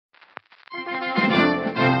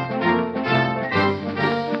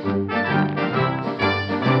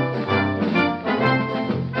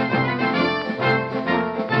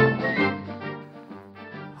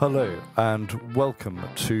Hello and welcome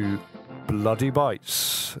to Bloody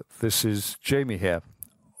Bites. This is Jamie here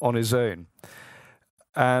on his own.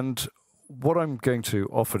 And what I'm going to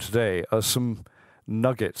offer today are some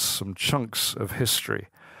nuggets, some chunks of history.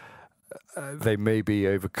 They may be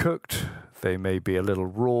overcooked, they may be a little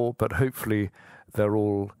raw, but hopefully they're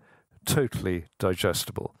all totally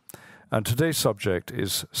digestible. And today's subject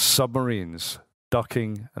is submarines,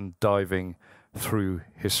 ducking and diving through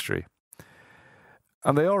history.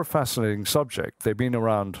 And they are a fascinating subject. They've been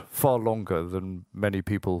around far longer than many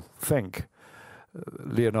people think.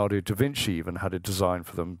 Leonardo da Vinci even had a design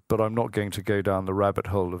for them, but I'm not going to go down the rabbit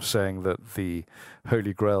hole of saying that the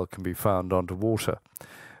Holy Grail can be found underwater.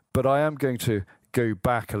 But I am going to go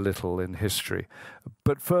back a little in history.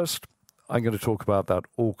 But first, I'm going to talk about that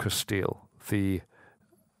AUKUS deal, the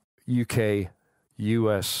UK,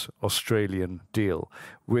 US, Australian deal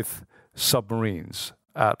with submarines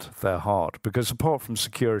at their heart, because apart from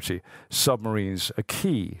security, submarines are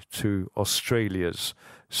key to Australia's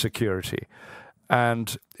security.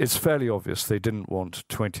 And it's fairly obvious they didn't want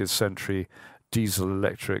 20th century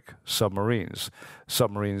diesel-electric submarines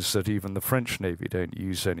that even the French Navy don't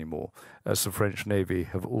use anymore, as the French Navy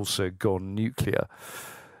have also gone nuclear.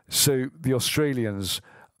 So the Australians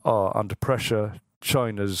are under pressure.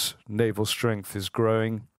 China's naval strength is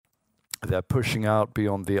growing. They're pushing out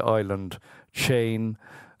beyond the island chain.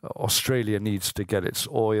 Australia needs to get its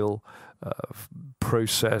oil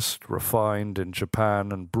processed, refined in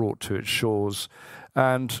Japan and brought to its shores.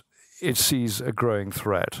 And it sees a growing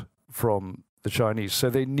threat from the Chinese.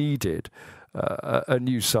 So they needed a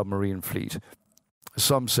new submarine fleet.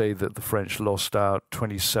 Some say that the French lost out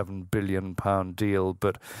 £27 billion deal,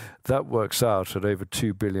 but that works out at over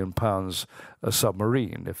 £2 billion a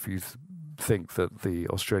submarine if you think that the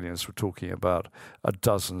Australians were talking about a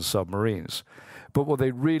dozen submarines. But what they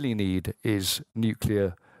really need is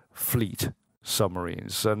nuclear fleet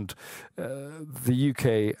submarines, and the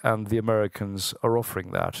UK and the Americans are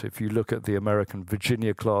offering that. If you look at the American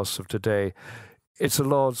Virginia class of today, it's a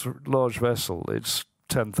large vessel. It's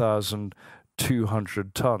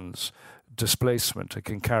 10,200 tons displacement. It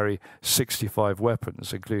can carry 65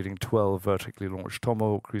 weapons, including 12 vertically launched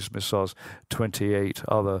Tomahawk cruise missiles, 28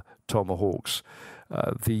 other Tomahawks.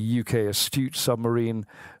 The UK Astute submarine,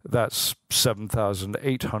 that's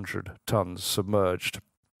 7,800 tons submerged,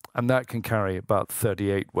 and that can carry about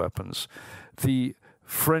 38 weapons. The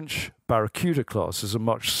French Barracuda class is a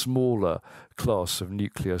much smaller class of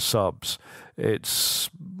nuclear subs. It's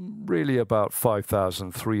really about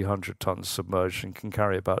 5,300 tons submerged and can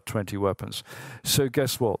carry about 20 weapons. So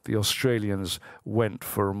guess what? The Australians went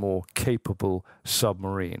for a more capable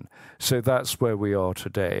submarine. So that's where we are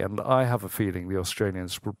today. And I have a feeling the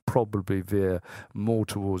Australians will probably veer more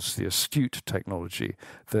towards the Astute technology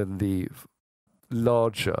than the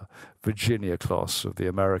larger Virginia class of the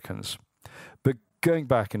Americans. But going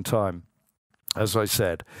back in time, as I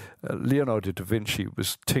said, Leonardo da Vinci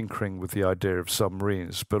was tinkering with the idea of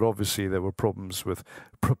submarines, but obviously there were problems with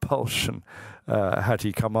propulsion had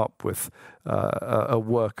he come up with a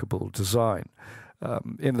workable design.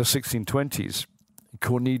 In the 1620s,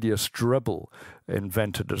 Cornelius Drebbel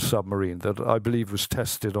invented a submarine that I believe was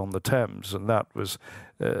tested on the Thames, and that was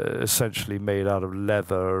essentially made out of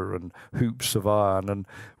leather and hoops of iron and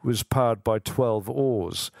was powered by 12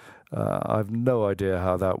 oars. I have no idea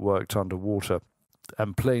how that worked underwater,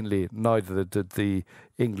 and plainly neither did the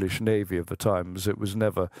English Navy of the time, as it was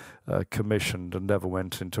never commissioned and never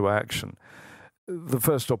went into action. The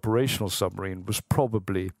first operational submarine was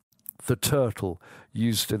probably the Turtle,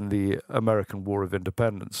 used in the American War of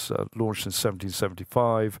Independence, launched in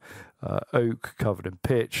 1775, oak covered in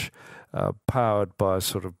pitch, powered by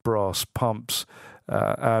sort of brass pumps,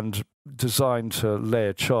 and designed to lay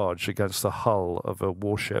a charge against the hull of a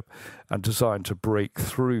warship and designed to break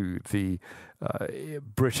through the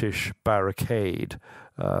British blockade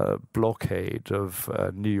of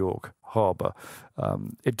New York Harbour.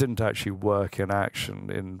 It didn't actually work in action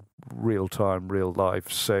in real time, real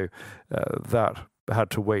life, so that had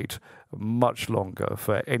to wait much longer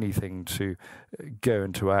for anything to go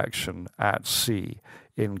into action at sea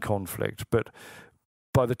in conflict. But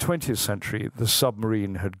by the 20th century, the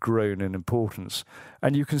submarine had grown in importance,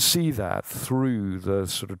 and you can see that through the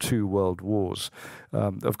sort of two world wars.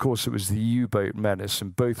 Of course, it was the U-boat menace in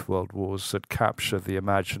both world wars that captured the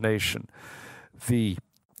imagination. The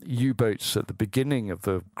U-boats at the beginning of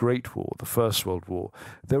the Great War, the First World War,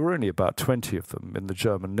 there were only about 20 of them in the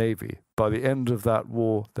German Navy. By the end of that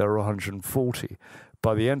war, there were 140.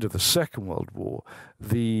 by the end of the Second World War,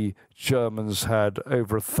 the Germans had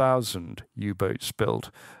over 1,000 U-boats built,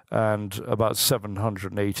 and about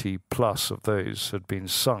 780 plus of those had been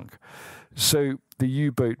sunk. So the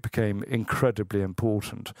U-boat became incredibly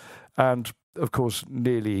important, and of course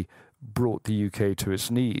nearly brought the UK to its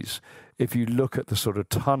knees. If you look at the sort of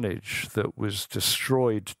tonnage that was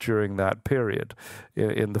destroyed during that period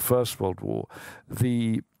in the First World War,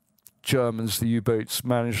 the Germans, the U-boats,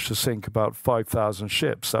 managed to sink about 5,000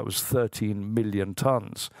 ships. That was 13 million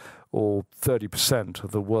tons, or 30% of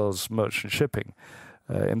the world's merchant shipping.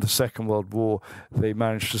 In the Second World War, they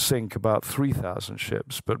managed to sink about 3,000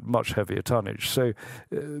 ships, but much heavier tonnage. So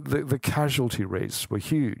the casualty rates were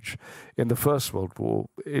huge. In the First World War,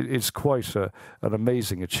 it's quite an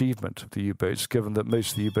amazing achievement of the U-boats, given that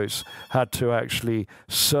most of the U-boats had to actually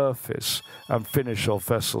surface and finish off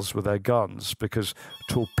vessels with their guns, because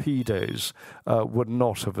torpedoes would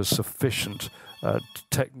not have a sufficient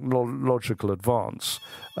technological advance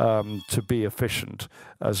to be efficient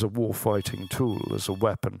as a warfighting tool, as a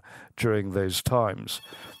weapon during those times.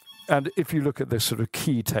 And if you look at the sort of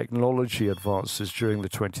key technology advances during the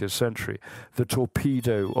 20th century, the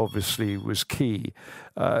torpedo obviously was key.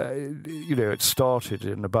 It started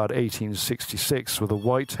in about 1866 with a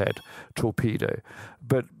Whitehead torpedo,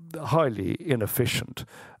 but highly inefficient.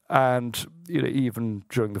 And even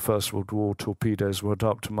during the First World War, torpedoes weren't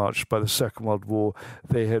up to much. By the Second World War,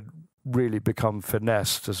 they had really become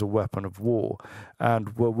finessed as a weapon of war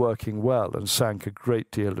and were working well and sank a great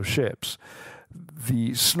deal of ships.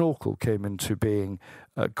 The snorkel came into being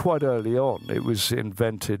quite early on. It was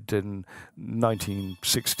invented in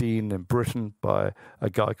 1916 in Britain by a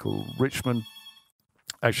guy called Richmond.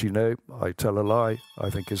 Actually, no, I tell a lie. I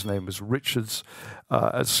think his name was Richards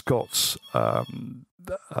at Scott's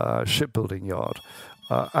shipbuilding yard.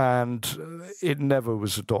 And it never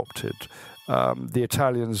was adopted. The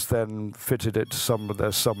Italians then fitted it to some of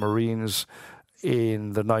their submarines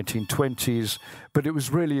in the 1920s, but it was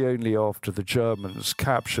really only after the Germans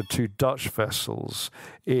captured two Dutch vessels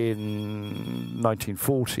in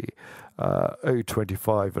 1940,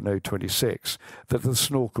 O25 and O26, that the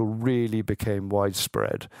snorkel really became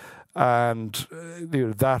widespread. And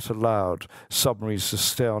that allowed submarines to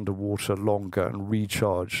stay underwater longer and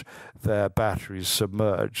recharge their batteries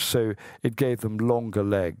submerged. So it gave them longer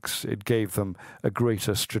legs, it gave them a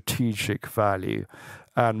greater strategic value,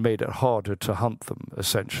 and made it harder to hunt them,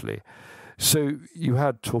 essentially. So you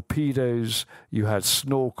had torpedoes, you had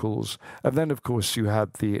snorkels, and then, of course, you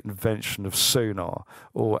had the invention of sonar,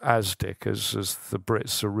 or ASDIC, as the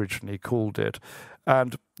Brits originally called it.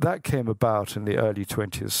 And that came about in the early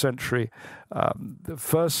 20th century,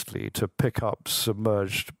 firstly to pick up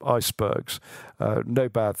submerged icebergs. No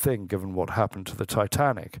bad thing, given what happened to the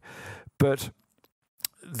Titanic. But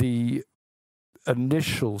the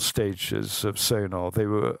initial stages of sonar, they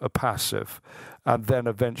were passive, and then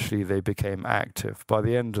eventually they became active. By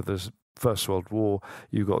the end of the First World War,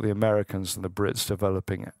 you got the Americans and the Brits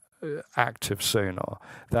developing active sonar.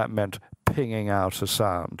 That meant pinging out a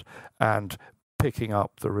sound and picking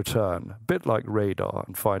up the return, a bit like radar,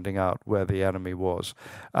 and finding out where the enemy was.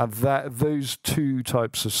 And those two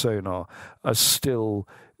types of sonar are still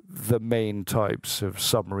the main types of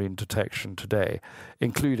submarine detection today,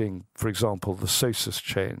 including, for example, the SOSUS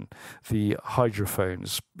chain, the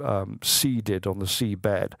hydrophones seeded on the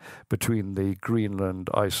seabed between the Greenland,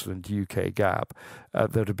 Iceland, UK gap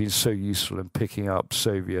that have been so useful in picking up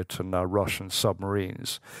Soviet and now Russian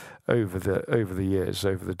submarines over the years,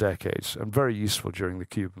 over the decades, and very useful during the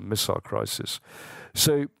Cuban Missile Crisis.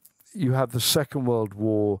 So you had the Second World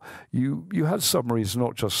War, you had submarines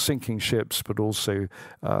not just sinking ships, but also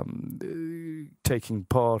taking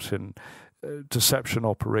part in deception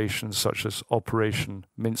operations such as Operation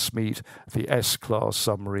Mincemeat, the S-class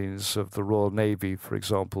submarines of the Royal Navy, for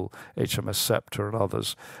example, HMS Sceptre and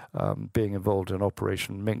others, being involved in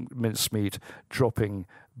Operation Mincemeat, dropping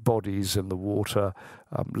bodies in the water,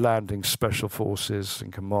 landing special forces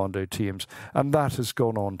and commando teams. And that has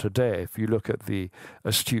gone on today. If you look at the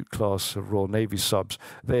Astute class of Royal Navy subs,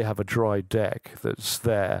 they have a dry deck that's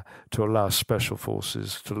there to allow special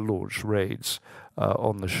forces to launch raids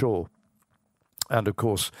on the shore. And of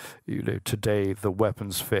course, today the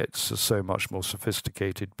weapons fits are so much more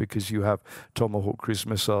sophisticated because you have Tomahawk cruise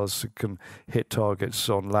missiles that can hit targets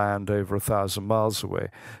on land over 1,000 miles away.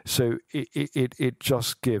 So it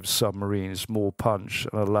just gives submarines more punch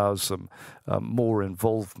and allows them more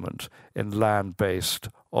involvement in land-based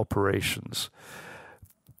operations.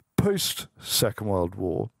 Post-Second World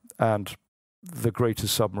War, and the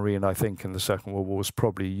greatest submarine, I think, in the Second World War was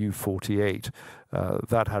probably U-48.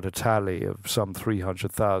 That had a tally of some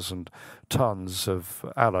 300,000 tons of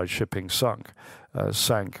Allied shipping sank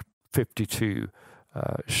 52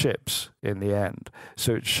 ships in the end.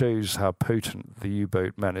 So it shows how potent the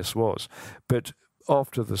U-boat menace was. But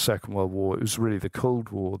after the Second World War, it was really the Cold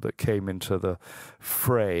War that came into the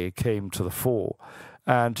fray, came to the fore.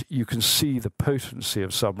 And you can see the potency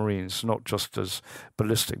of submarines, not just as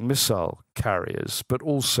ballistic missile carriers, but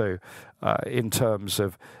also in terms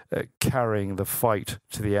of carrying the fight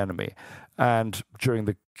to the enemy. And during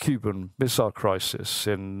the Cuban Missile Crisis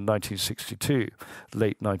in 1962,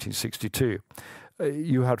 late 1962,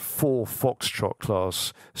 you had 4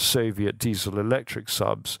 Foxtrot-class Soviet diesel-electric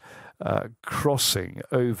subs crossing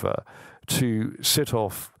over to sit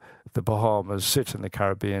off the Bahamas, sit in the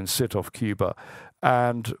Caribbean, sit off Cuba,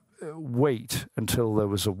 and wait until there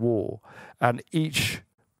was a war. And each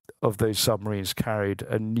of those submarines carried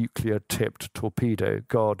a nuclear-tipped torpedo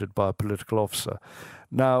guarded by a political officer.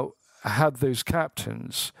 Now, had those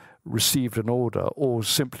captains received an order or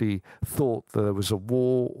simply thought that there was a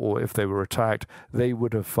war, or if they were attacked, they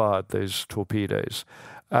would have fired those torpedoes.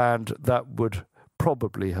 And that would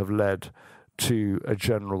probably have led to a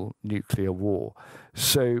general nuclear war.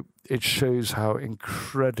 So it shows how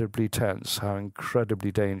incredibly tense, how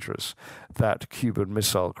incredibly dangerous that Cuban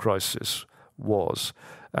Missile Crisis was.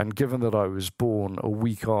 And given that I was born a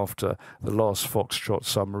week after the last Foxtrot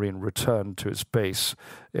submarine returned to its base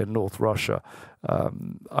in North Russia,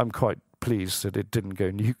 I'm quite pleased that it didn't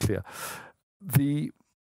go nuclear. The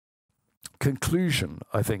conclusion,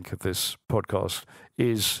 I think, of this podcast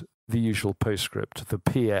is the usual postscript, the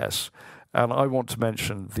PS. And I want to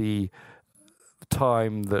mention the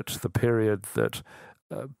period that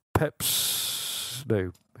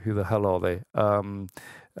who the hell are they?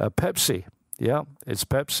 Pepsi. Yeah, it's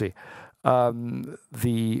Pepsi.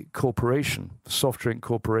 The corporation, the soft drink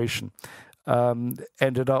corporation,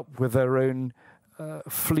 ended up with their own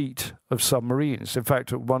fleet of submarines. In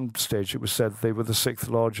fact, at one stage it was said they were the 6th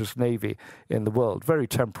largest navy in the world, very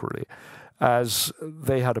temporarily, as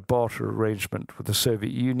they had a barter arrangement with the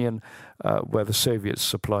Soviet Union where the Soviets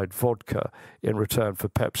supplied vodka in return for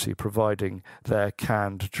Pepsi providing their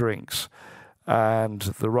canned drinks. And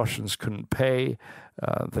the Russians couldn't pay,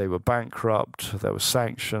 they were bankrupt, there were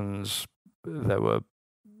sanctions, there were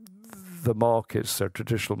the markets, their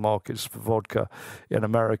traditional markets for vodka in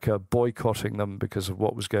America, boycotting them because of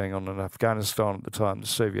what was going on in Afghanistan at the time, the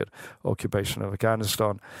Soviet occupation of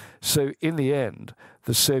Afghanistan. So in the end,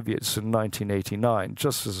 the Soviets in 1989,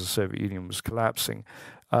 just as the Soviet Union was collapsing,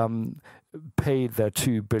 paid their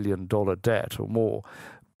 $2 billion debt or more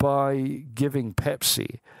by giving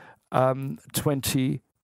Pepsi 20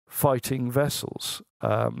 fighting vessels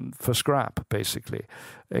for scrap, basically,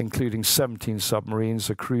 including 17 submarines,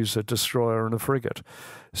 a cruiser, destroyer, and a frigate.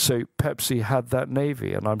 So Pepsi had that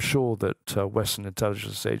navy, and I'm sure that Western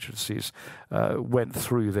intelligence agencies went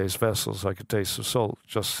through those vessels like a taste of salt,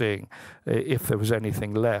 just seeing if there was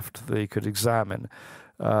anything left they could examine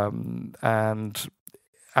and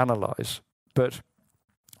analyze. But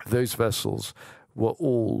those vessels were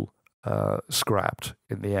all scrapped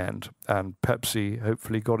in the end, and Pepsi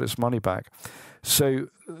hopefully got its money back. So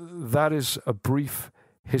that is a brief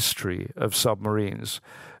history of submarines.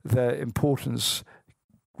 Their importance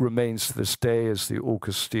remains to this day, as the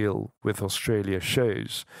AUKUS deal with Australia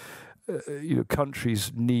shows.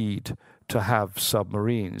 Countries need to have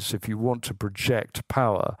submarines. If you want to project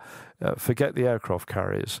power, forget the aircraft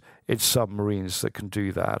carriers. It's submarines that can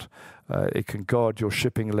do that. It can guard your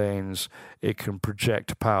shipping lanes. It can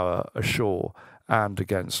project power ashore and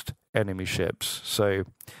against enemy ships. So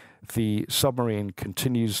the submarine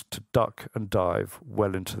continues to duck and dive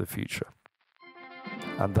well into the future.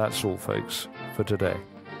 And that's all, folks, for today.